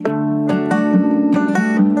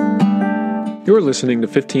You're listening to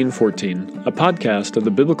 1514, a podcast of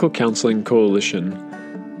the Biblical Counseling Coalition.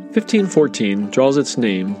 1514 draws its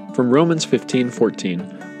name from Romans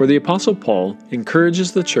 15:14, where the Apostle Paul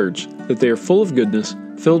encourages the church that they are full of goodness,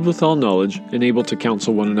 filled with all knowledge, and able to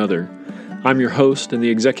counsel one another. I'm your host and the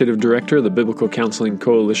Executive Director of the Biblical Counseling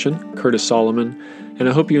Coalition, Curtis Solomon, and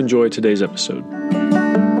I hope you enjoy today's episode.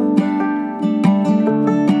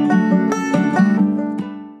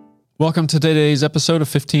 Welcome to today's episode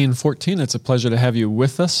of 1514. It's a pleasure to have you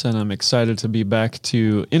with us, and I'm excited to be back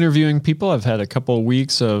to interviewing people. I've had a couple of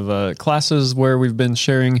weeks of classes where we've been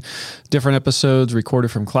sharing different episodes recorded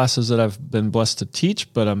from classes that I've been blessed to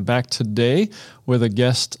teach, but I'm back today with a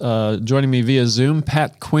guest joining me via Zoom,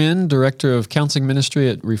 Pat Quinn, Director of Counseling Ministry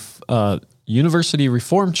at University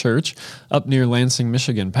Reformed Church up near Lansing,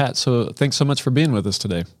 Michigan. Pat, so thanks so much for being with us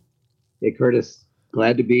today. Hey, Curtis.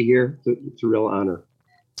 Glad to be here. It's a real honor.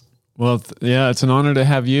 Well, yeah, it's an honor to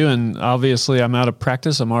have you, and obviously I'm out of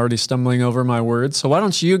practice. I'm already stumbling over my words. So why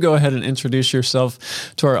don't you go ahead and introduce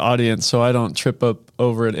yourself to our audience so I don't trip up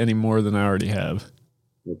over it any more than I already have.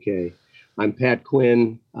 Okay. I'm Pat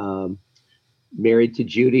Quinn, married to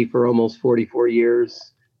Judy for almost 44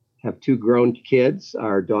 years, have two grown kids.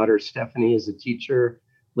 Our daughter, Stephanie, is a teacher,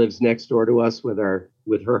 lives next door to us with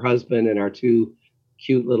her husband and our two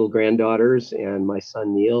cute little granddaughters, and my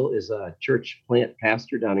son Neil is a church plant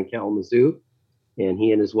pastor down in Kalamazoo, and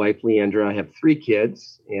he and his wife Leandra have three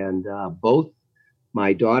kids, and both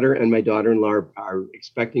my daughter and my daughter-in-law are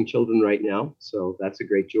expecting children right now, so that's a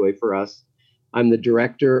great joy for us. I'm the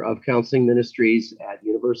director of counseling ministries at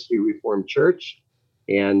University Reformed Church,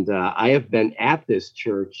 and I have been at this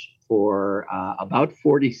church for about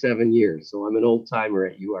 47 years, so I'm an old timer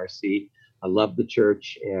at URC. I love the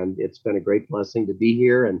church, and it's been a great blessing to be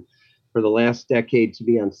here and for the last decade to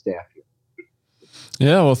be on staff here.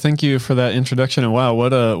 Yeah, well, thank you for that introduction. And wow,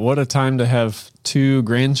 what a time to have two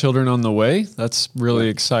grandchildren on the way. That's really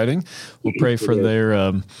exciting. We'll pray for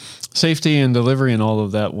their safety and delivery and all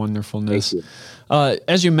of that wonderfulness.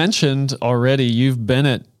 As you mentioned already, you've been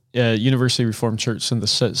at University Reformed Church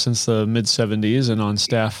since the mid-'70s and on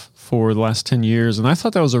staff for the last 10 years. And I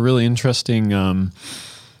thought that was a really interesting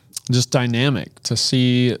just dynamic to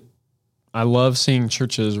see. I love seeing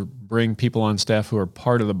churches bring people on staff who are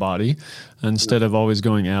part of the body instead of always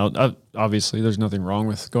going out. Obviously, there's nothing wrong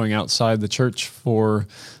with going outside the church for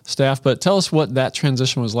staff, but tell us what that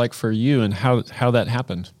transition was like for you and how that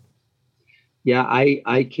happened. Yeah,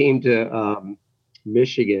 I came to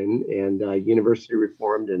Michigan and University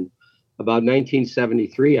Reformed in about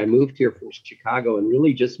 1973. I moved here from Chicago and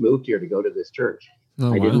really just moved here to go to this church.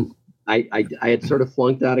 Oh, wow. I had sort of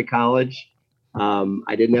flunked out of college.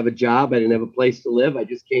 I didn't have a job. I didn't have a place to live. I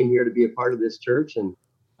just came here to be a part of this church and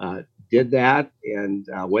did that and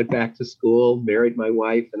went back to school, married my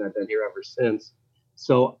wife, and I've been here ever since.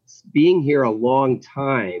 So being here a long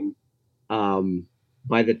time,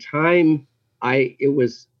 by the time it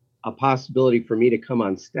was a possibility for me to come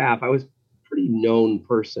on staff, I was a pretty known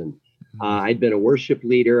person. I'd been a worship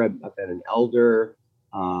leader. I've been an elder.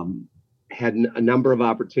 Had a number of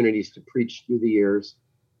opportunities to preach through the years.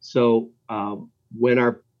 So when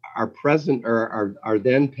our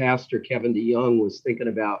then pastor, Kevin DeYoung, was thinking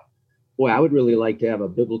about, boy, I would really like to have a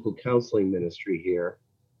biblical counseling ministry here,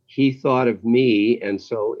 he thought of me. And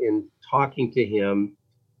so in talking to him,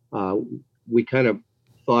 we kind of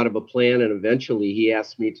thought of a plan. And eventually he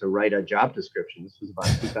asked me to write a job description. This was about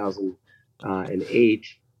 2008.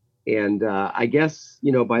 And I guess,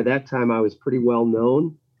 by that time I was pretty well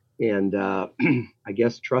known and I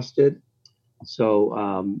guess trusted.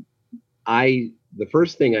 So the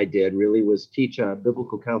first thing I did really was teach a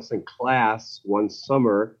biblical counseling class one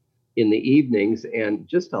summer in the evenings, and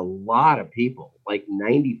just a lot of people, like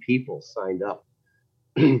 90 people signed up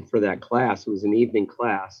for that class. It was an evening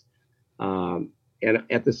class. And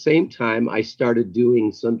at the same time, I started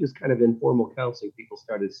doing some just kind of informal counseling. People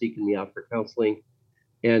started seeking me out for counseling.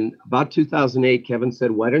 And about 2008, Kevin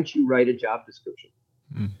said, why don't you write a job description?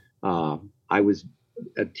 I was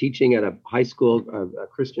teaching at a high school, a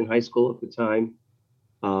Christian high school at the time.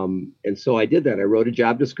 And so I did that. I wrote a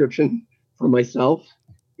job description for myself,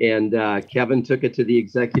 and Kevin took it to the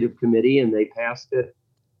executive committee and they passed it.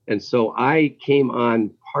 And so I came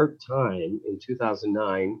on part-time in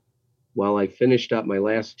 2009 while I finished up my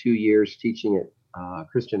last 2 years teaching at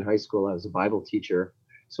Christian high school as a Bible teacher.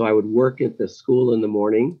 So I would work at the school in the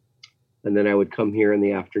morning, and then I would come here in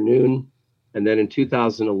the afternoon. And then in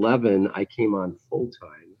 2011, I came on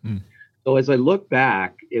full-time. So as I look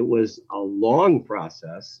back, it was a long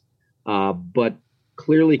process, but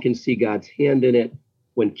clearly can see God's hand in it.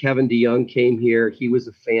 When Kevin DeYoung came here, he was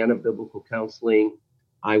a fan of biblical counseling.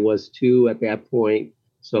 I was too at that point.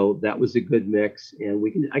 So that was a good mix. And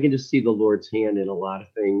I can just see the Lord's hand in a lot of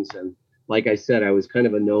things. And like I said, I was kind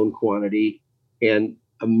of a known quantity. And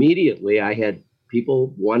immediately I had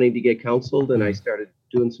people wanting to get counseled, and I started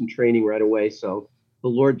doing some training right away. So the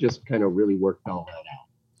Lord just kind of really worked all that out.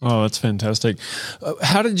 Oh, that's fantastic.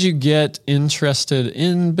 How did you get interested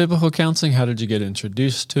in biblical counseling? How did you get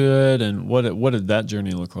introduced to it? And what did that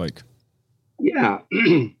journey look like? Yeah.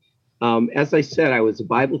 As I said, I was a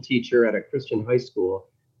Bible teacher at a Christian high school,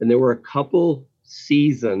 and there were a couple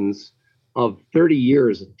seasons of 30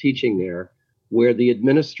 years of teaching there where the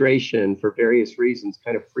administration, for various reasons,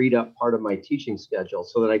 kind of freed up part of my teaching schedule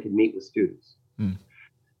so that I could meet with students.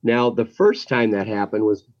 Now, the first time that happened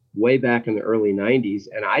was way back in the early 90s,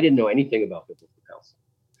 and I didn't know anything about biblical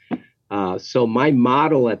counseling. So my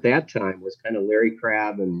model at that time was kind of Larry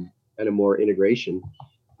Crabb and kind of more integration.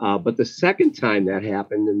 But the second time that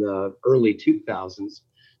happened in the early 2000s,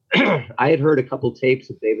 I had heard a couple tapes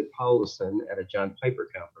of David Powlison at a John Piper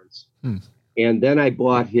conference. And then I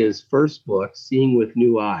bought his first book, Seeing with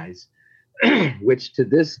New Eyes, which to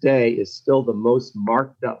this day is still the most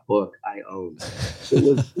marked up book I own.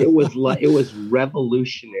 It was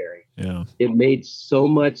revolutionary. Yeah. It made so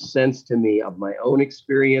much sense to me of my own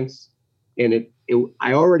experience, and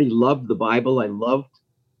I already loved the Bible. I loved,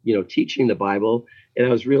 teaching the Bible, and I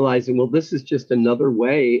was realizing, well, this is just another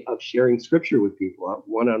way of sharing Scripture with people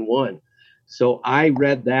one-on-one. So I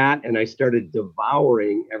read that, and I started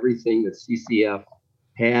devouring everything that CCF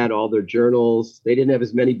had, all their journals. They didn't have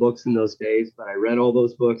as many books in those days, but I read all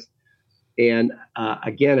those books. And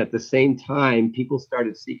again, at the same time, people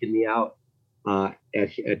started seeking me out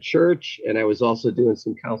at church, and I was also doing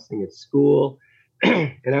some counseling at school.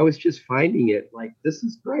 And I was just finding it like, this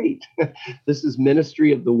is great. This is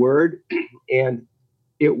ministry of the word, and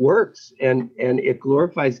it works, and it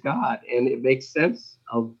glorifies God, and it makes sense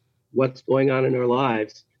of what's going on in our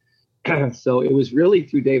lives. So it was really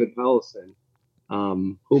through David Powlison,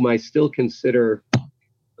 whom I still consider,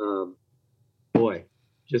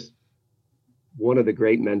 just one of the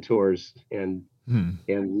great mentors and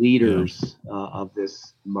leaders of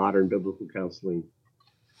this modern biblical counseling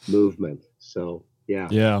movement. So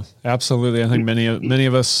yeah, absolutely. I think many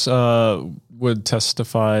of us would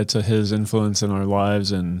testify to his influence in our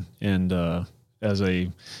lives, and as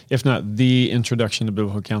if not the introduction to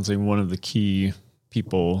biblical counseling, one of the key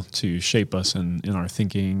people to shape us in our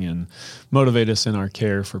thinking and motivate us in our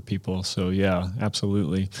care for people. So yeah,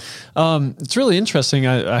 absolutely. It's really interesting.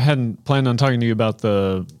 I hadn't planned on talking to you about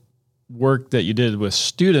the work that you did with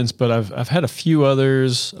students, but I've had a few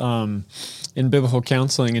others in biblical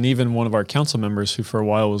counseling, and even one of our council members who for a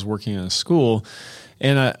while was working in a school.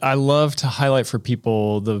 And I love to highlight for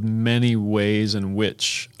people the many ways in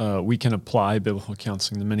which we can apply biblical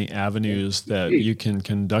counseling, the many avenues that you can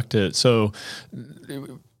conduct it. So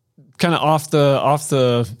kind of off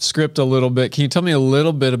the script a little bit, can you tell me a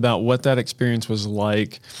little bit about what that experience was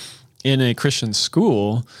like in a Christian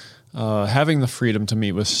school, having the freedom to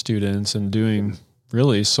meet with students and doing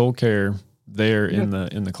really soul care there in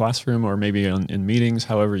the classroom, or maybe in meetings,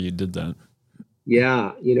 however you did that?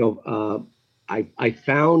 Yeah, I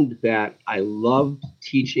found that I loved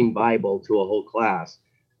teaching Bible to a whole class,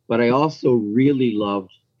 but I also really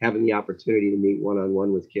loved having the opportunity to meet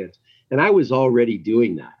one-on-one with kids. And I was already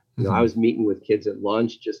doing that. I was meeting with kids at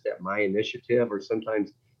lunch just at my initiative, or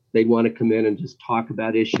sometimes they'd want to come in and just talk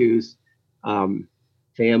about issues,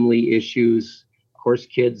 family issues. Of course,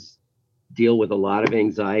 kids deal with a lot of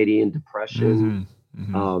anxiety and depression,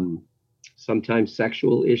 sometimes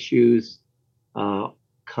sexual issues,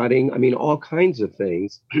 cutting, all kinds of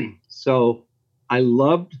things. So I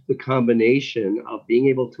loved the combination of being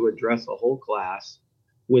able to address a whole class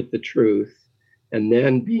with the truth, and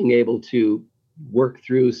then being able to work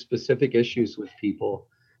through specific issues with people.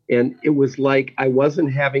 And it was like I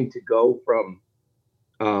wasn't having to go from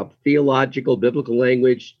theological, biblical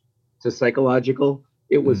language to psychological.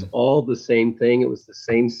 It was all the same thing. It was the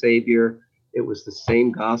same Savior. It was the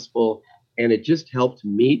same gospel. And it just helped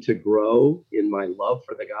me to grow in my love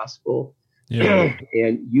for the gospel. Yeah.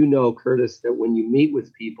 And Curtis, that when you meet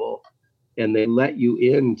with people and they let you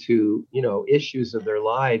into, issues of their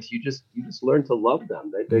lives, you just learn to love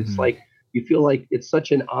them. It's like, you feel like it's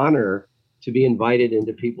such an honor to be invited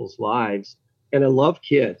into people's lives. And I love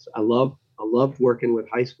kids. I loved working with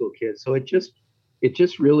high school kids. So it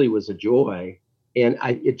just really was a joy. And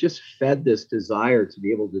it just fed this desire to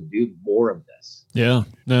be able to do more of this. Yeah,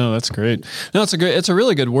 no, that's great. No, it's a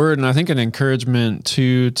really good word, and I think an encouragement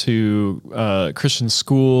to Christian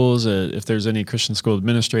schools, if there's any Christian school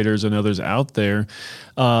administrators and others out there,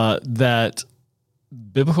 that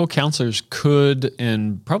biblical counselors could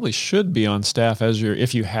and probably should be on staff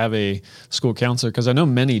if you have a school counselor, because I know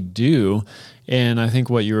many do. And I think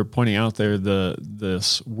what you were pointing out there,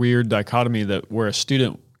 this weird dichotomy that where a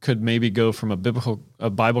student could maybe go from a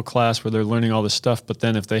Bible class where they're learning all this stuff, but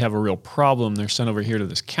then if they have a real problem, they're sent over here to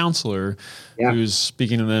this counselor who's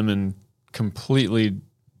speaking to them in completely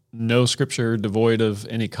no scripture, devoid of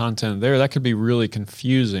any content there. That could be really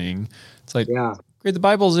confusing. It's like, great, the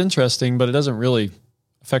Bible is interesting, but it doesn't really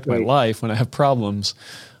affect my life when I have problems.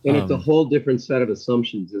 And it's a whole different set of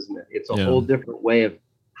assumptions, isn't it? It's a whole different way of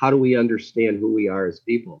how do we understand who we are as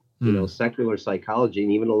people? You know, secular psychology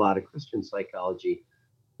and even a lot of Christian psychology,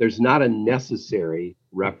 there's not a necessary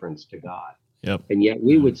reference to God. Yep. And yet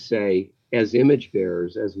we would say, as image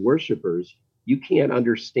bearers, as worshipers, you can't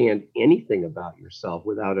understand anything about yourself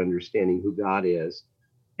without understanding who God is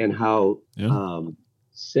and how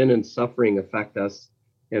sin and suffering affect us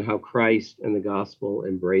and how Christ and the gospel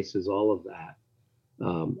embraces all of that.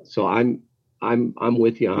 So I'm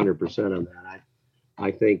with you 100% on that.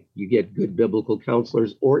 I think you get good biblical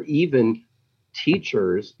counselors or even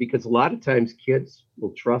teachers, because a lot of times kids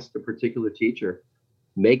will trust a particular teacher.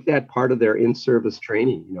 Make that part of their in-service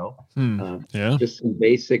training, just some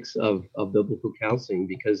basics of biblical counseling,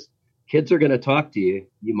 because kids are going to talk to you.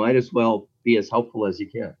 You might as well be as helpful as you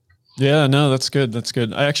can. Yeah, no, that's good. That's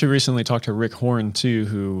good. I actually recently talked to Rick Horn too,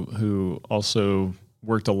 who also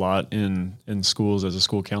worked a lot in schools as a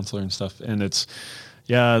school counselor and stuff. And it's,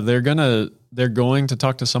 they're going to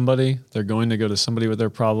talk to somebody. They're going to go to somebody with their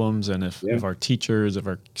problems. And if our teachers, if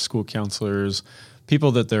our school counselors,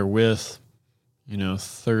 people that they're with,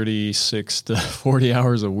 36 to 40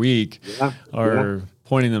 hours a week are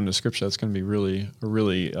pointing them to scripture, that's going to be a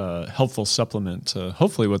really helpful supplement to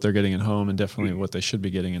hopefully what they're getting at home and definitely what they should be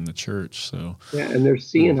getting in the church. So and they're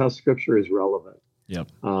seeing how scripture is relevant. Yep.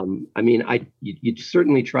 You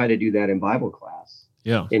certainly try to do that in Bible class.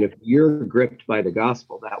 Yeah. And if you're gripped by the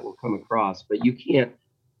gospel, that will come across. But you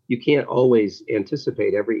can't always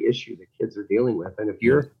anticipate every issue that kids are dealing with. And if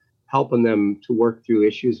you're helping them to work through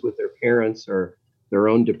issues with their parents or their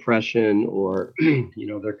own depression or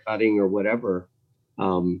their cutting or whatever,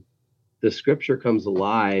 the scripture comes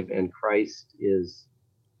alive and Christ is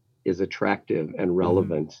attractive and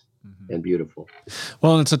relevant and beautiful.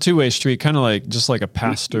 Well, and it's a two-way street, kind of like a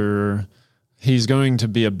pastor. He's going to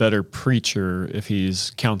be a better preacher if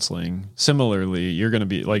he's counseling. Similarly, you're going to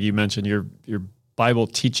be, like you mentioned, your Bible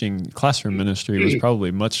teaching classroom ministry was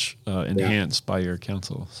probably much enhanced by your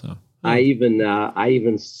counsel. So I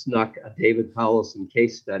even snuck a David Powlison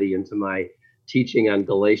case study into my teaching on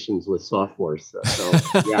Galatians with sophomores.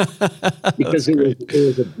 Because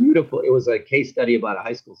it was a case study about a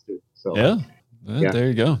high school student. So there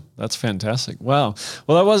you go. That's fantastic. Wow.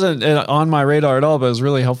 Well, that wasn't on my radar at all, but it was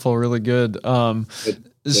really helpful, really good.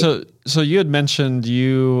 So you had mentioned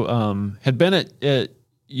you had been at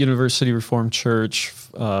University Reformed Church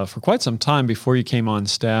for quite some time before you came on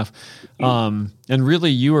staff, and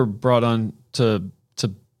really you were brought on to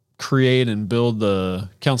create and build the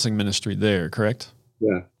counseling ministry there, correct?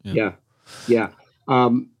 Yeah.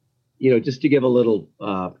 Just to give a little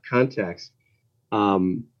context,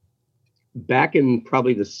 back in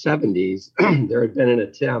probably the 70s, there had been an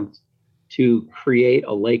attempt to create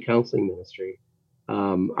a lay counseling ministry.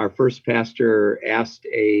 Our first pastor asked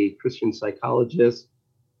a Christian psychologist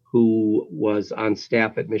who was on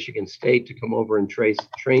staff at Michigan State to come over and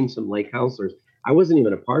train some lay counselors. I wasn't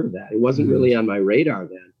even a part of that. It wasn't really on my radar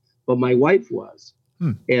then, but my wife was.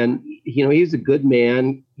 And, he's a good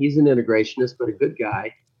man. He's an integrationist, but a good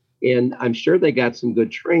guy. And I'm sure they got some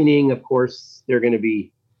good training. Of course, they're going to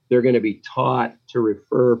be taught to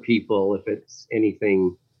refer people if it's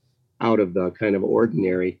anything out of the kind of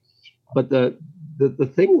ordinary. But the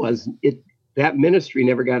thing was, that ministry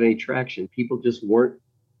never got any traction. People just weren't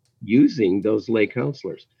using those lay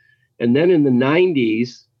counselors. And then in the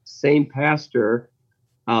 90s, same pastor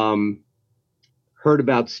heard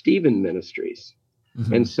about Stephen Ministries.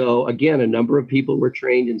 And so again, a number of people were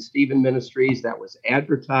trained in Stephen Ministries. That was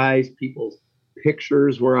advertised. People's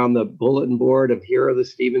pictures were on the bulletin board of here are the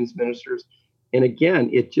Stevens ministers. And again,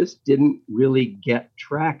 it just didn't really get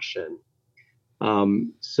traction.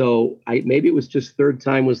 So maybe it was just third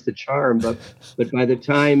time was the charm, but by the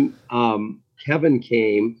time Kevin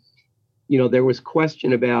came, there was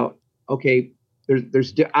question about, okay,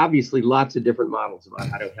 there's obviously lots of different models about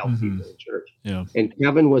how to help people in church. Yeah. And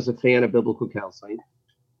Kevin was a fan of biblical counseling.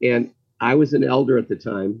 And I was an elder at the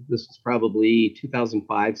time. This was probably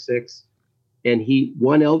 2005, 6. And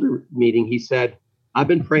one elder meeting, he said, I've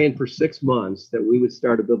been praying for 6 months that we would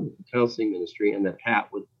start a biblical counseling ministry and that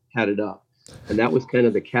Pat would head it up. And that was kind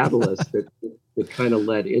of the catalyst that that kind of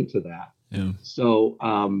led into that. Yeah. So,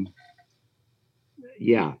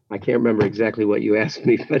 I can't remember exactly what you asked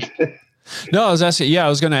me, but No, I was asking. Yeah, I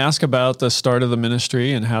was going to ask about the start of the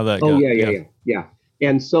ministry and how that. Yeah.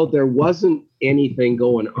 And so there wasn't anything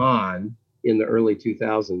going on in the early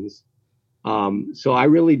 2000s. So I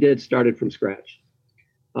really did start it from scratch.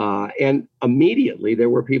 And immediately there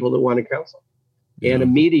were people that wanted counsel. Yeah. And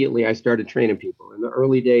immediately I started training people. In the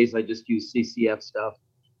early days, I just used CCF stuff.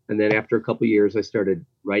 And then after a couple of years, I started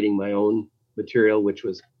writing my own material, which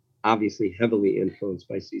was obviously heavily influenced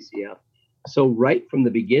by CCF. So right from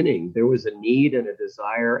the beginning, there was a need and a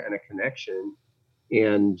desire and a connection.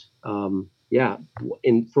 And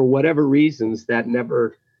and for whatever reasons, that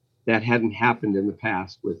hadn't happened in the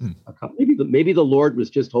past with a couple. Maybe the Lord was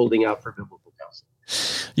just holding out for biblical counsel.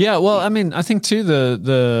 Yeah, well, I mean, I think too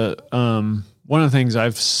the one of the things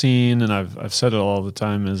I've seen, and I've said it all the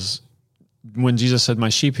time, is when Jesus said, "My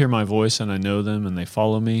sheep hear my voice, and I know them, and they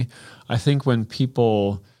follow me." I think when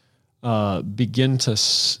people begin to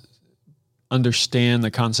understand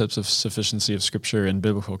the concepts of sufficiency of Scripture and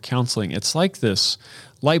biblical counseling, it's like this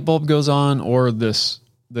light bulb goes on, or this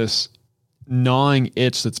gnawing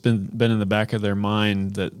itch that's been in the back of their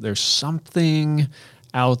mind that there's something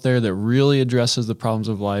out there that really addresses the problems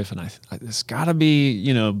of life, and it's got to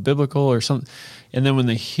be biblical or something. And then when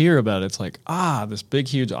they hear about it, it's like this big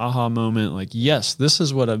huge aha moment. Like, yes, this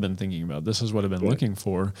is what I've been thinking about. This is what I've been looking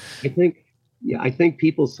for. I think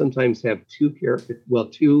people sometimes have two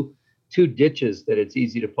ditches that it's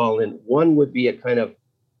easy to fall in. One would be a kind of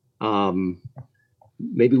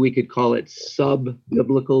maybe we could call it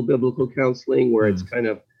sub-biblical biblical counseling, where it's kind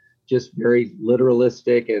of just very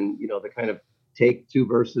literalistic and, the kind of take 2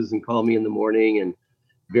 verses and call me in the morning, and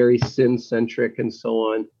very sin-centric and so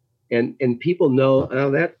on. And people know,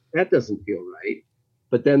 that doesn't feel right.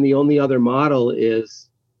 But then the only other model is,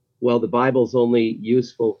 well, the Bible's only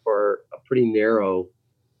useful for a pretty narrow,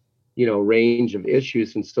 range of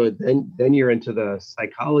issues. And so then you're into the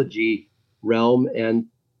psychology realm, and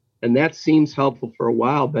that seems helpful for a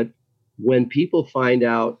while. But when people find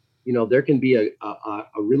out, there can be a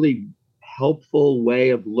really helpful way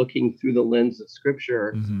of looking through the lens of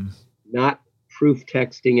Scripture, not proof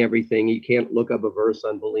texting everything. You can't look up a verse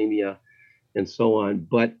on bulimia and so on,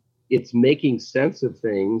 but it's making sense of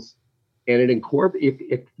things, and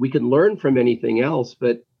if we can learn from anything else,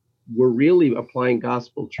 but we're really applying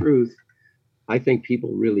gospel truth. I think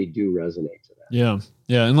people really do resonate to that. Yeah.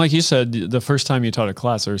 Yeah. And like you said, the first time you taught a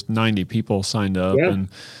class, there's 90 people signed up. Yeah. And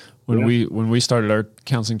when we started our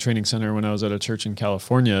counseling training center, when I was at a church in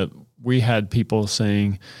California, we had people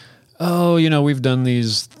saying, "Oh, we've done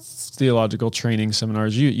these theological training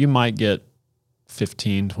seminars. You might get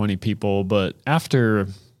 15, 20 people, but after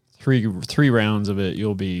three rounds of it,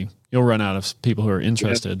 you'll run out of people who are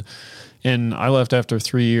interested." Yeah. And I left after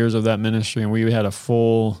 3 years of that ministry, and we had a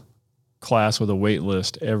full class with a wait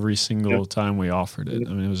list every single time we offered it.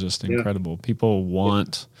 I mean, it was just incredible. People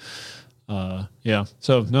want, So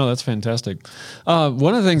no, that's fantastic.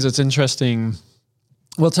 One of the things that's interesting.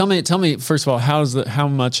 Well, tell me first of all, how has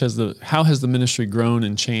the ministry grown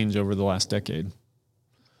and changed over the last decade?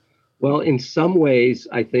 Well, in some ways,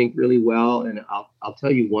 I think really well, and I'll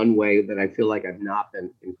tell you one way that I feel like I've not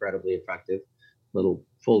been incredibly effective. Little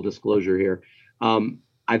full disclosure here.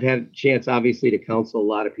 I've had a chance, obviously, to counsel a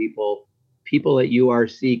lot of people. People at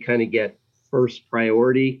URC kind of get first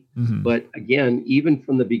priority. But again, even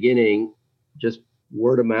from the beginning, just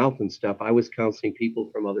word of mouth and stuff, I was counseling people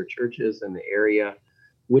from other churches in the area,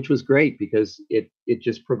 which was great because it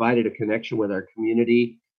just provided a connection with our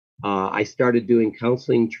community. I started doing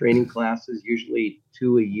counseling training classes, usually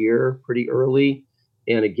 2 a year, pretty early.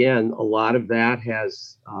 And again, a lot of that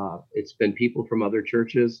it's been people from other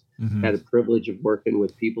churches. Had the privilege of working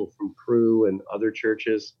with people from Cru and other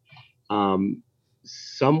churches.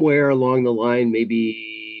 Somewhere along the line,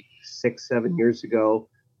 maybe 6-7 years ago,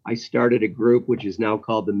 I started a group which is now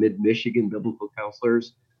called the Mid-Michigan Biblical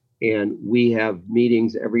Counselors. And we have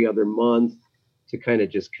meetings every other month to kind of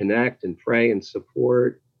just connect and pray and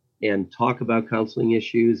support and talk about counseling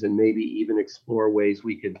issues, and maybe even explore ways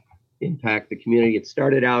we could impact the community. It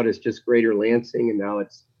started out as just Greater Lansing, and now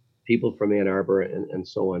it's people from Ann Arbor and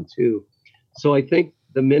so on too. So I think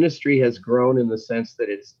the ministry has grown in the sense that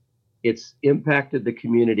it's impacted the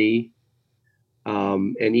community,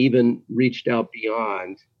 and even reached out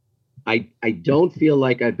beyond. I don't feel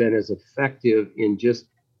like I've been as effective in just,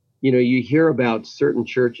 you hear about certain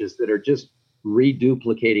churches that are just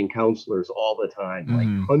reduplicating counselors all the time,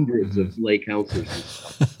 like hundreds of lay counselors and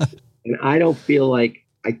stuff. And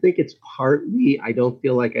I think it's partly, I don't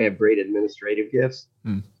feel like I have great administrative gifts.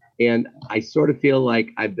 And I sort of feel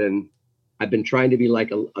like I've been I've been trying to be like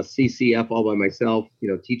a CCF all by myself,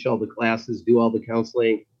 teach all the classes, do all the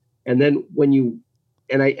counseling. And then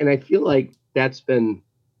I feel like that's been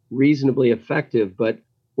reasonably effective, but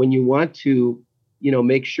when you want to,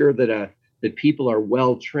 make sure that people are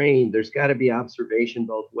well trained, there's got to be observation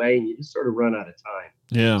both way, and you just sort of run out of time.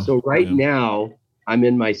 Yeah. So now I'm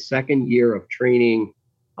in my second year of training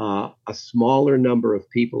a smaller number of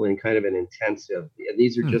people in kind of an intensive. And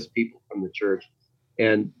these are just people from the church.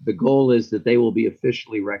 And the goal is that they will be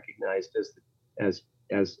officially recognized as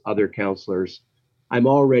other counselors. I'm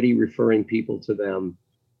already referring people to them,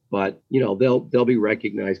 but they'll be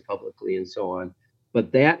recognized publicly and so on.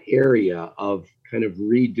 But that area of kind of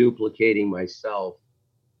reduplicating myself,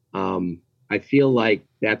 I feel like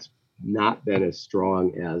that's not been as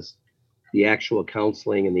strong as the actual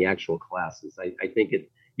counseling and the actual classes. I think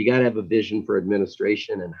you got to have a vision for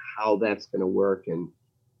administration and how that's going to work, and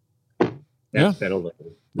that's been a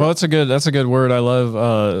little. Well, that's a good word. I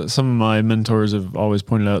love, some of my mentors have always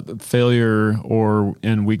pointed out that failure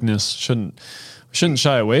and weakness shouldn't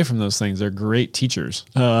shy away from those things. They're great teachers.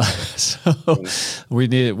 So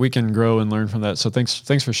we can grow and learn from that. So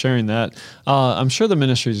thanks for sharing that. I'm sure the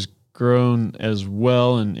ministry's grown as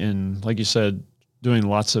well. And like you said, doing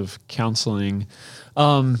lots of counseling.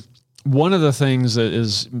 One of the things that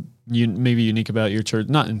is maybe unique about your church,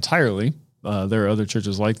 not entirely, there are other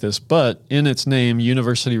churches like this, but in its name,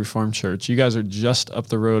 University Reformed Church, you guys are just up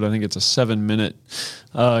the road. I think it's a 7-minute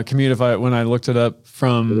commute when I looked it up,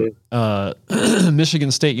 from Michigan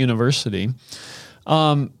State University.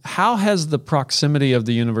 How has the proximity of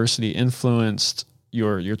the university influenced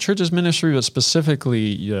your church's ministry, but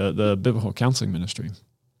specifically the biblical counseling ministry?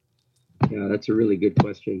 Yeah, that's a really good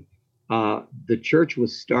question. The church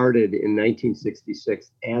was started in 1966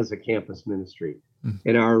 as a campus ministry.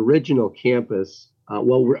 And our original campus,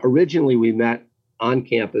 originally we met on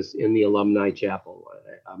campus in the Alumni Chapel,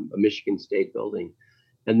 a Michigan State building.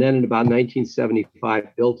 And then in about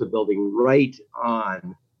 1975, built a building right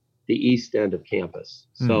on the east end of campus.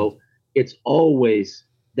 So that's always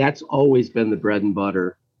been the bread and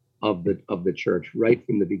butter of the church right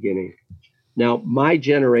from the beginning. Now, my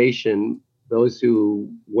generation, those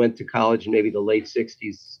who went to college in maybe the late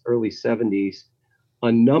 60s, early 70s,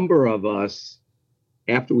 a number of us,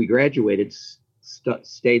 after we graduated,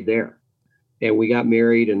 stayed there, and we got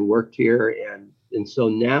married and worked here. And so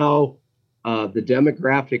now the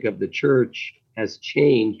demographic of the church has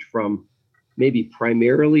changed from maybe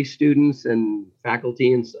primarily students and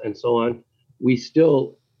faculty and so on. We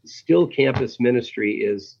still campus ministry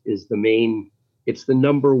is the main, it's the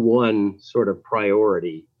number one sort of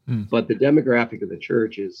priority. But the demographic of the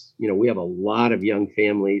church is, we have a lot of young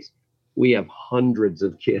families. We have hundreds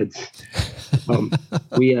of kids.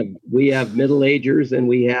 We have middle-agers, and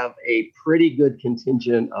we have a pretty good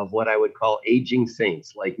contingent of what I would call aging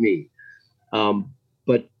saints like me.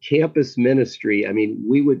 But campus ministry, I mean,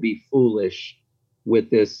 we would be foolish with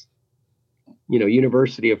this,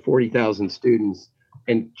 university of 40,000 students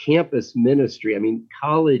and campus ministry. I mean,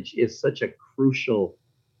 college is such a crucial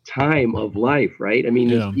time of life, right? I mean,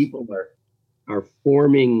 these people are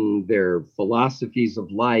forming their philosophies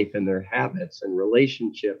of life and their habits and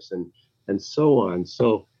relationships and so on.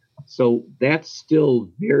 So that's still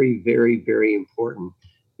very, very, very important.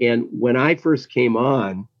 And when I first came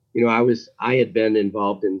on, I had been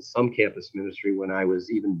involved in some campus ministry when I was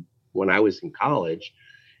in college,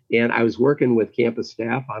 and I was working with campus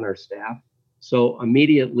staff on our staff. So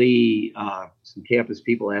immediately, some campus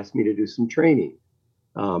people asked me to do some training,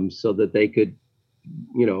 so that they could,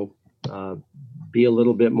 be a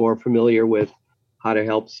little bit more familiar with how to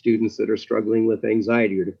help students that are struggling with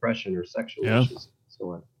anxiety or depression or sexual issues, and so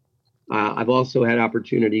on. I've also had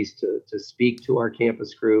opportunities to speak to our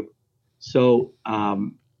campus group. So,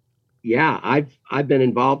 I've been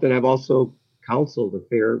involved, and I've also counseled a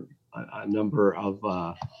fair number of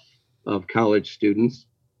college students,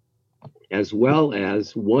 as well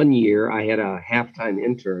as one year I had a half-time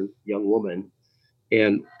intern, young woman,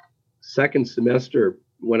 and second semester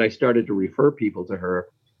when I started to refer people to her,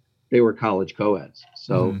 they were college co-eds.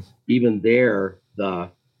 So even there,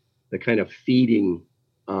 the kind of feeding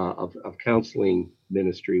of counseling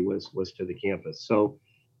ministry was to the campus. So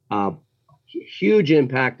huge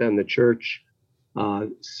impact on the church.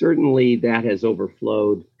 Certainly that has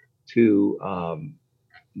overflowed to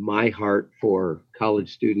my heart for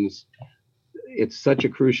college students. It's such a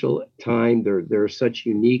crucial time. There are such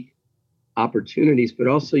unique opportunities, but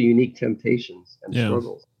also unique temptations and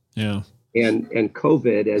struggles. Yeah. And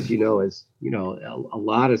COVID, as you know, a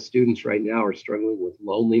lot of students right now are struggling with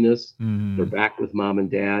loneliness. They're back with mom and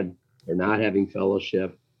dad. They're not having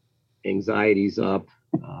fellowship. Anxiety's up.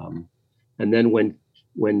 And then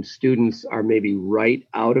when students are maybe right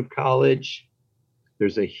out of college,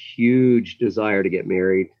 there's a huge desire to get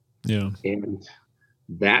married. Yeah. And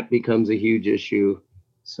that becomes a huge issue.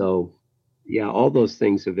 So yeah, all those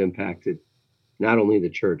things have impacted not only the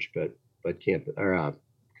church, but campus or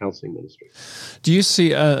counseling ministry. Do you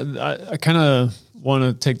see, I kind of want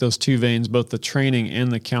to take those two veins, both the training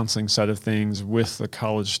and the counseling side of things with the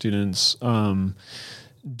college students.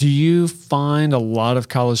 Do you find a lot of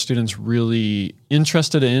college students really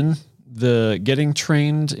interested in the getting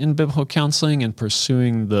trained in biblical counseling and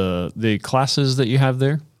pursuing the classes that you have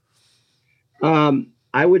there?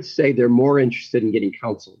 I would say they're more interested in getting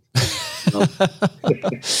counseled.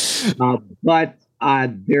 But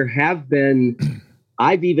there have been,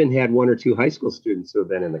 I've even had one or two high school students who have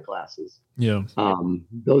been in the classes. Yeah.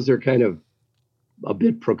 Those are kind of a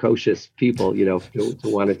bit precocious people, to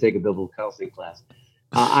want to take a biblical counseling class.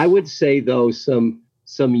 I would say, though, some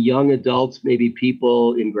young adults, maybe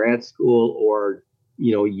people in grad school or,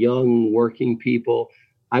 young working people,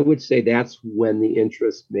 I would say that's when the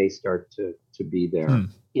interest may start to be there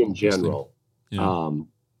in general. Yeah.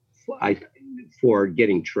 For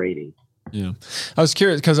getting training. Yeah. I was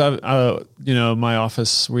curious because my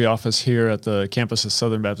office here at the campus of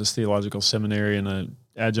Southern Baptist Theological Seminary and an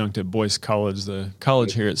adjunct at Boyce College, the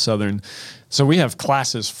college here at Southern. So we have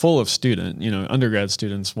classes full of undergrad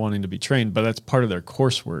students wanting to be trained, but that's part of their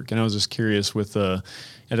coursework. And I was just curious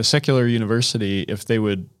at a secular university, if they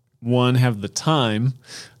would, one, have the time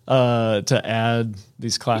to add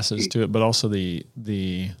these classes to it, but also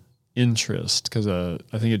the interest, because I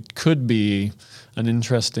think it could be an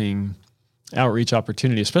interesting outreach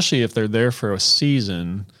opportunity, especially if they're there for a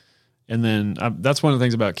season. And then that's one of the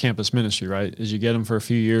things about campus ministry, right? Is you get them for a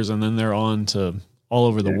few years and then they're on to all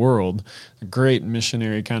over the world. A great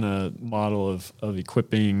missionary kind of model of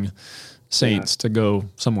equipping saints to go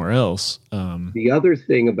somewhere else. The other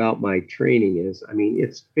thing about my training is,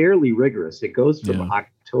 it's fairly rigorous. It goes from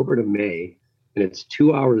October to May, and it's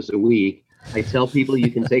 2 hours a week. I tell people you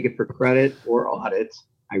can take it for credit or audits.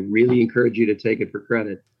 I really encourage you to take it for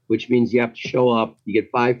credit, which means you have to show up, you get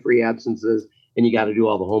 5 free absences, and you got to do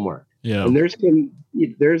all the homework. Yeah. And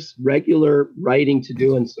there's regular writing to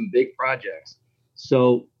do and some big projects.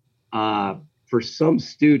 So for some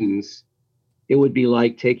students, it would be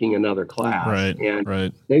like taking another class. Right.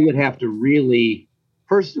 And they would have to really,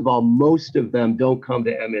 first of all, most of them don't come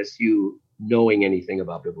to MSU knowing anything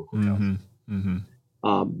about biblical counseling.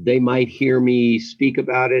 Mm-hmm. They might hear me speak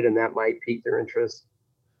about it, and that might pique their interest.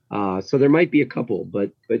 So there might be a couple,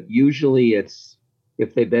 but usually it's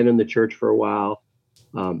if they've been in the church for a while,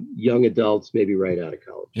 young adults, maybe right out of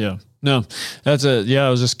college. Yeah, no, I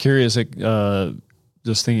was just curious,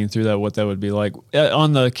 just thinking through what that would be like.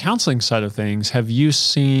 On the counseling side of things, have you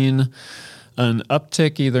seen an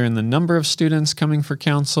uptick either in the number of students coming for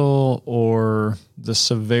counsel or the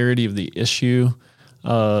severity of the issue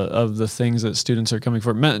of the things that students are coming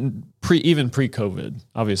for? Even pre-COVID,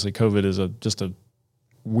 obviously COVID is just a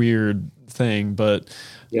weird thing, but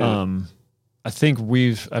I think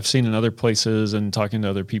I've seen in other places and talking to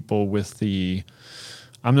other people with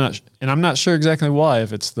I'm not sure exactly why,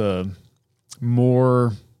 if it's the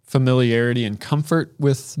more familiarity and comfort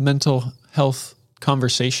with mental health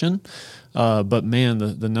conversation, but man,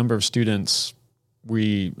 the number of students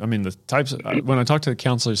the types when I talk to the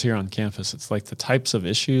counselors here on campus, it's like the types of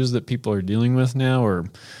issues that people are dealing with now, or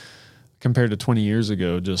compared to 20 years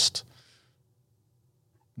ago, just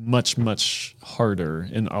much, much harder.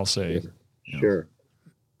 And I'll say, sure.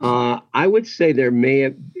 I would say there may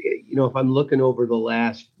have, if I'm looking over the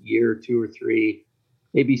last year, 2 or 3,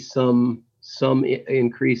 maybe some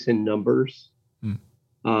increase in numbers.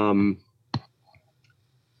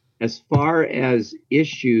 As far as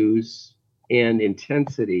issues and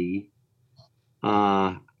intensity,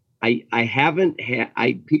 I haven't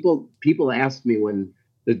had. People asked me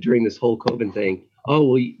during this whole COVID thing, oh,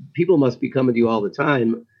 well, people must be coming to you all the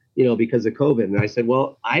time, because of COVID. And I said,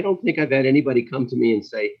 well, I don't think I've had anybody come to me and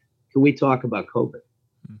say, can we talk about COVID?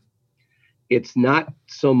 It's not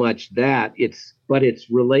so much that but it's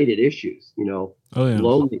related issues,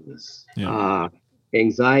 loneliness,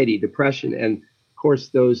 anxiety, depression. And of course,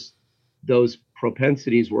 those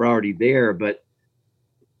propensities were already there, but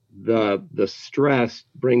the stress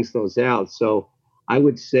brings those out. So I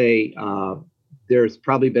would say there's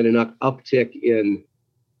probably been an uptick in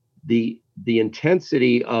the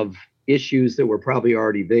intensity of issues that were probably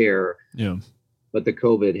already there. Yeah. But the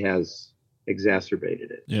COVID has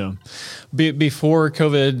exacerbated it. Yeah. Before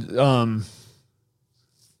COVID,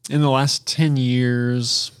 in the last 10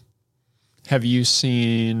 years, have you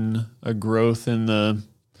seen a growth in the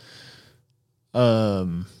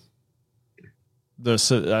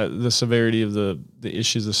the severity of the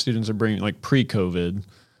issues the students are bringing, like pre-COVID.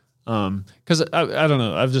 Because I don't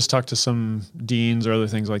know, I've just talked to some deans or other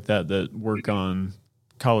things like that work on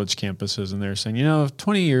college campuses, and they're saying,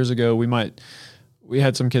 20 years ago we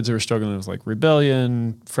had some kids who were struggling with like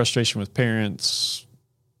rebellion, frustration with parents,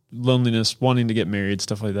 loneliness, wanting to get married,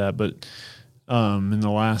 stuff like that. But in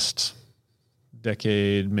the last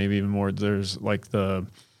decade, maybe even more, there's like the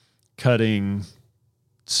cutting,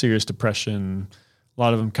 serious depression, a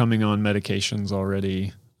lot of them coming on medications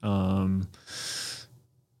already. I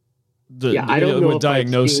don't know with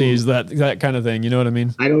diagnoses, that kind of thing. You know what I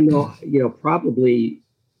mean? I don't know. Probably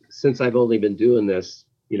since I've only been doing this,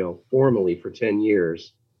 formally for 10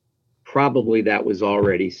 years, probably that was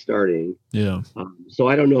already starting. Yeah. So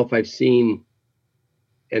I don't know if I've seen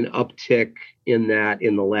an uptick in that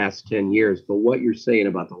in the last 10 years, but what you're saying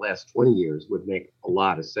about the last 20 years would make a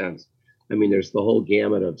lot of sense. I mean, there's the whole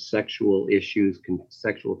gamut of sexual issues,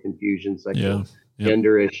 sexual confusion, sexual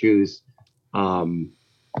gender issues.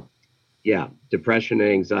 Depression,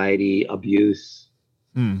 anxiety, abuse,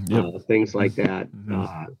 things like that.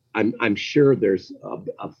 Mm-hmm. I'm sure there's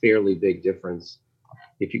a fairly big difference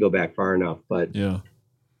if you go back far enough, but I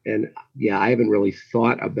haven't really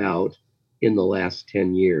thought about in the last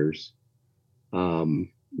 10 years,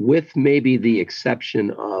 with maybe the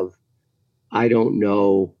exception of, I don't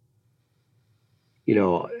know,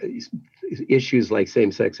 issues like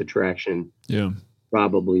same-sex attraction. Yeah,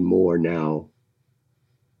 probably more now.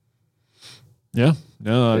 Yeah,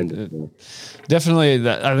 no, definitely.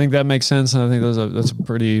 That I think that makes sense, and I think that's a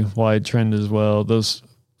pretty wide trend as well.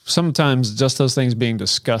 Sometimes just those things being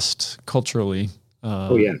discussed culturally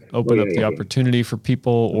open up the opportunity for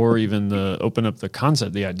people, or even open up the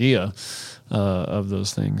concept, the idea of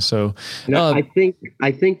those things. So, I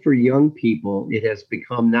think for young people, it has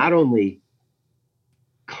become not only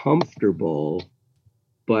comfortable,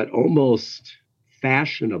 but almost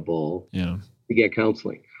fashionable to get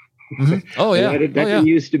counseling. Mm-hmm. Oh yeah, that didn't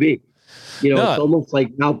used to be. It's almost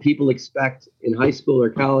like now people expect in high school or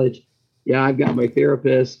college. Yeah, I've got my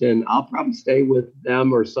therapist, and I'll probably stay with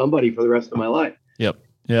them or somebody for the rest of my life. Yep.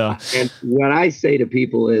 Yeah. And what I say to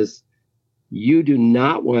people is, you do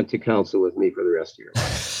not want to counsel with me for the rest of your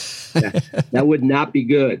life. That would not be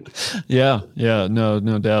good. Yeah.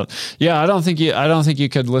 No doubt. Yeah. I don't think you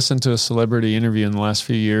could listen to a celebrity interview in the last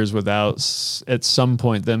few years without at some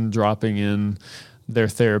point them dropping in their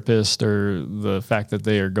therapist or the fact that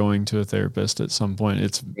they are going to a therapist at some point.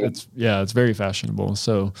 It's very fashionable.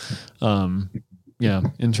 So,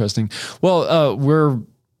 interesting. Well, we're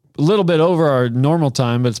a little bit over our normal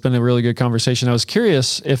time, but it's been a really good conversation. I was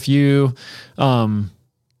curious if you,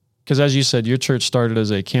 because as you said, your church started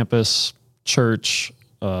as a campus church,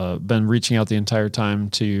 been reaching out the entire time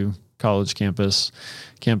to college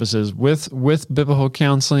campuses with biblical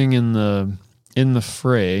counseling in the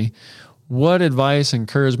fray. What advice,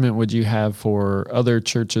 encouragement would you have for other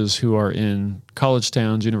churches who are in college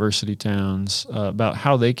towns, university towns, about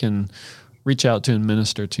how they can reach out to and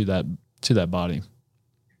minister to that body?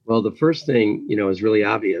 Well, the first thing, is really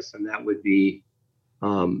obvious, and that would be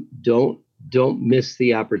don't miss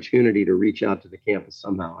the opportunity to reach out to the campus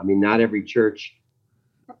somehow. I mean, not every church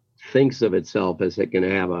thinks of itself as it going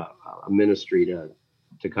to have a ministry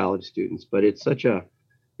to college students, but it's such a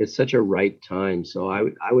right time. So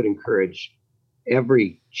I would encourage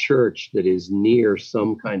every church that is near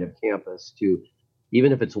some kind of campus to,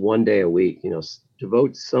 even if it's one day a week,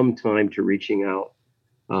 devote some time to reaching out.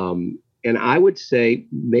 And I would say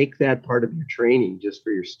make that part of your training just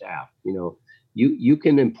for your staff. You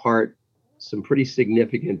can impart some pretty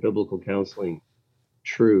significant biblical counseling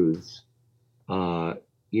truths,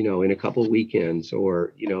 in a couple of weekends,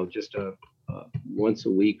 or, just once a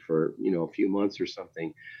week for, a few months or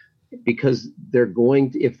something, because if they're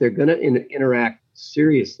going to interact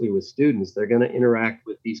seriously with students, they're going to interact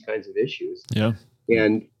with these kinds of issues. Yeah.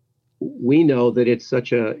 And we know that it's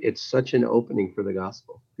such an opening for the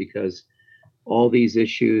gospel, because all these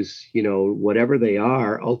issues, whatever they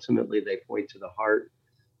are, ultimately they point to the heart.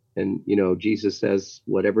 And, Jesus says,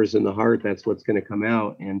 whatever's in the heart, that's what's going to come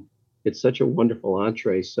out. And it's such a wonderful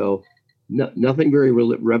entree. So nothing very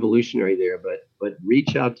revolutionary there, but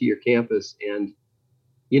reach out to your campus. And,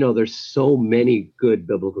 there's so many good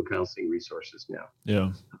biblical counseling resources now.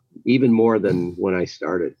 Yeah. Even more than when I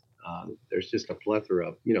started. There's just a plethora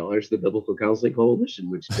of, there's the Biblical Counseling Coalition,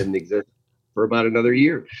 which didn't exist for about another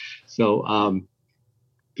year. So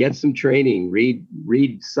get some training,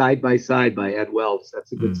 read Side by Side by Ed Welch.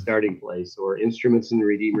 That's a good starting place. Or Instruments in the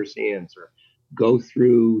Redeemer's Hands, or go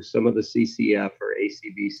through some of the CCF or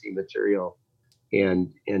ACBC material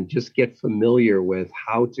and just get familiar with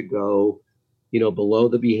how to go below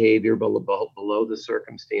the behavior, below the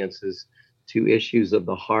circumstances, to issues of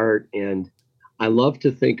the heart. And I love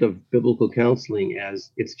to think of biblical counseling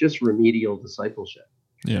as it's just remedial discipleship.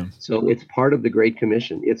 Yeah. So it's part of the Great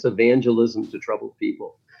Commission. It's evangelism to troubled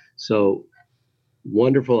people. So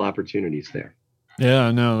wonderful opportunities there.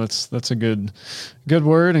 Yeah, no, that's a good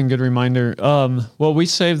word and good reminder. Well, we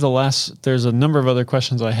saved there's a number of other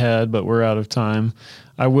questions I had, but we're out of time.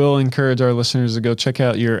 I will encourage our listeners to go check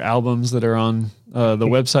out your albums that are on the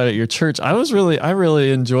website at your church. I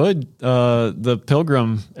really enjoyed the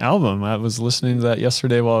Pilgrim album. I was listening to that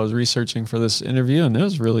yesterday while I was researching for this interview, and it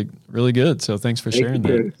was really, really good. So thanks for sharing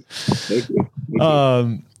that. Thank you.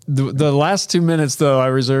 The last 2 minutes, though, I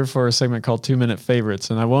reserve for a segment called 2-Minute Favorites,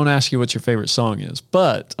 and I won't ask you what your favorite song is.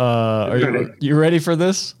 But are you ready for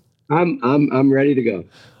this? I'm ready to go.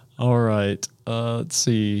 All right. Let's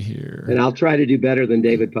see here. And I'll try to do better than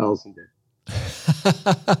David Powlison did.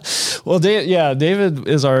 Well, David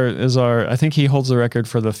is our. I think he holds the record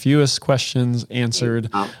for the fewest questions answered.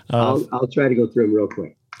 I'll try to go through them real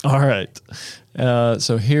quick. All right.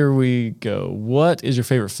 So here we go. What is your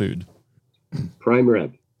favorite food? Prime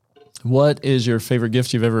rib. What is your favorite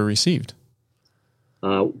gift you've ever received?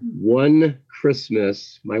 One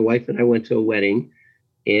Christmas, my wife and I went to a wedding,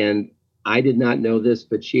 and I did not know this,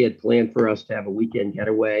 but she had planned for us to have a weekend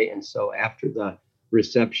getaway. And so after the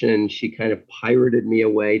reception, she kind of pirated me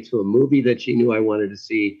away to a movie that she knew I wanted to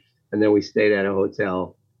see. And then we stayed at a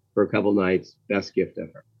hotel for a couple nights. Best gift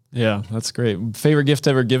ever. Yeah, that's great. Favorite gift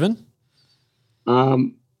ever given?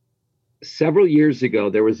 Several years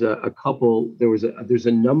ago, there was a couple, there's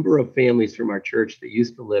a number of families from our church that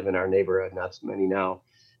used to live in our neighborhood, not so many now.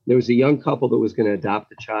 There was a young couple that was going to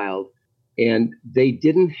adopt a child, and they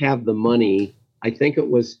didn't have the money. I think it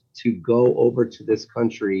was to go over to this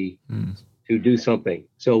country to do something.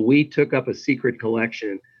 So we took up a secret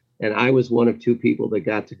collection, and I was one of two people that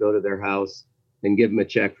got to go to their house and give them a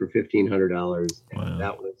check for $1,500. And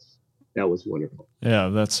wow. that was wonderful. Yeah,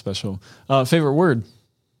 that's special. Favorite word?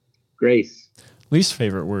 Grace. Least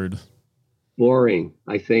favorite word? Boring.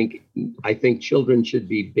 I think children should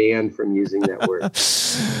be banned from using that word.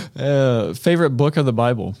 Favorite book of the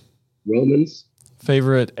Bible? Romans.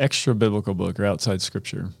 Favorite extra biblical book or outside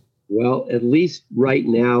scripture? Well, at least right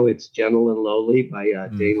now it's Gentle and Lowly by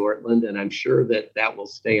Dane Ortland, and I'm sure that will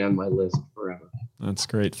stay on my list forever. That's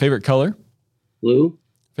great. Favorite color? Blue.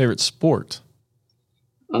 Favorite sport?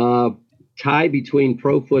 Tie between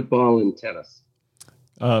pro football and tennis.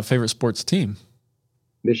 Favorite sports team?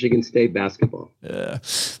 Michigan State basketball. Yeah.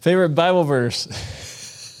 Favorite Bible verse?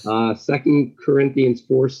 2 Corinthians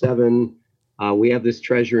 4:7. We have this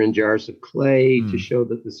treasure in jars of clay to show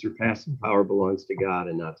that the surpassing power belongs to God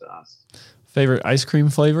and not to us. Favorite ice cream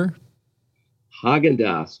flavor?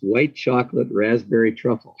 Haagen-Dazs, white chocolate, raspberry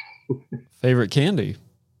truffle. Favorite candy?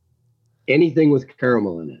 Anything with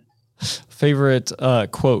caramel in it. Favorite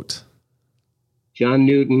quote? John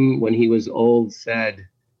Newton, when he was old, said,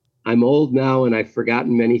 "I'm old now and I've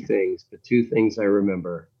forgotten many things, but 2 things I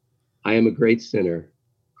remember. I am a great sinner.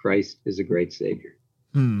 Christ is a great Savior."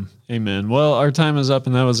 Amen. Well, our time is up,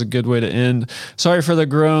 and that was a good way to end. Sorry for the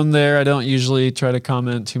groan there. I don't usually try to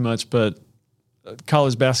comment too much, but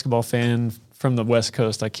college basketball fan from the West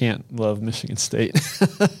Coast, I can't love Michigan State.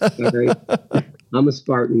 Right. I'm a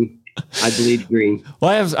Spartan. I bleed green.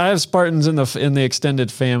 Well, I have Spartans in the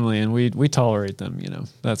extended family, and we tolerate them.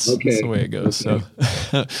 That's the way it goes. Okay.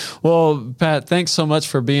 So, well, Pat, thanks so much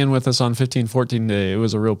for being with us on 1514 Day. It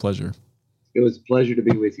was a real pleasure. It was a pleasure to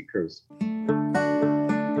be with you, Curtis.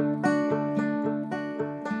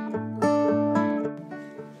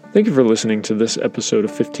 Thank you for listening to this episode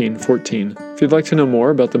of 1514. If you'd like to know more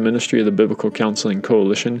about the ministry of the Biblical Counseling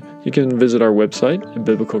Coalition, you can visit our website at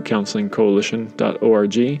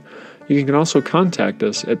biblicalcounselingcoalition.org. You can also contact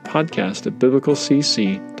us at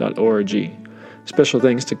podcast@biblicalcc.org. Special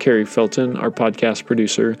thanks to Carrie Felton, our podcast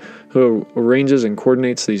producer, who arranges and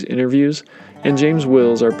coordinates these interviews, and James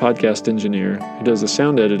Wills, our podcast engineer, who does the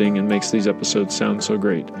sound editing and makes these episodes sound so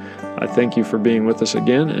great. I thank you for being with us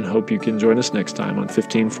again and hope you can join us next time on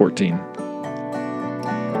 1514.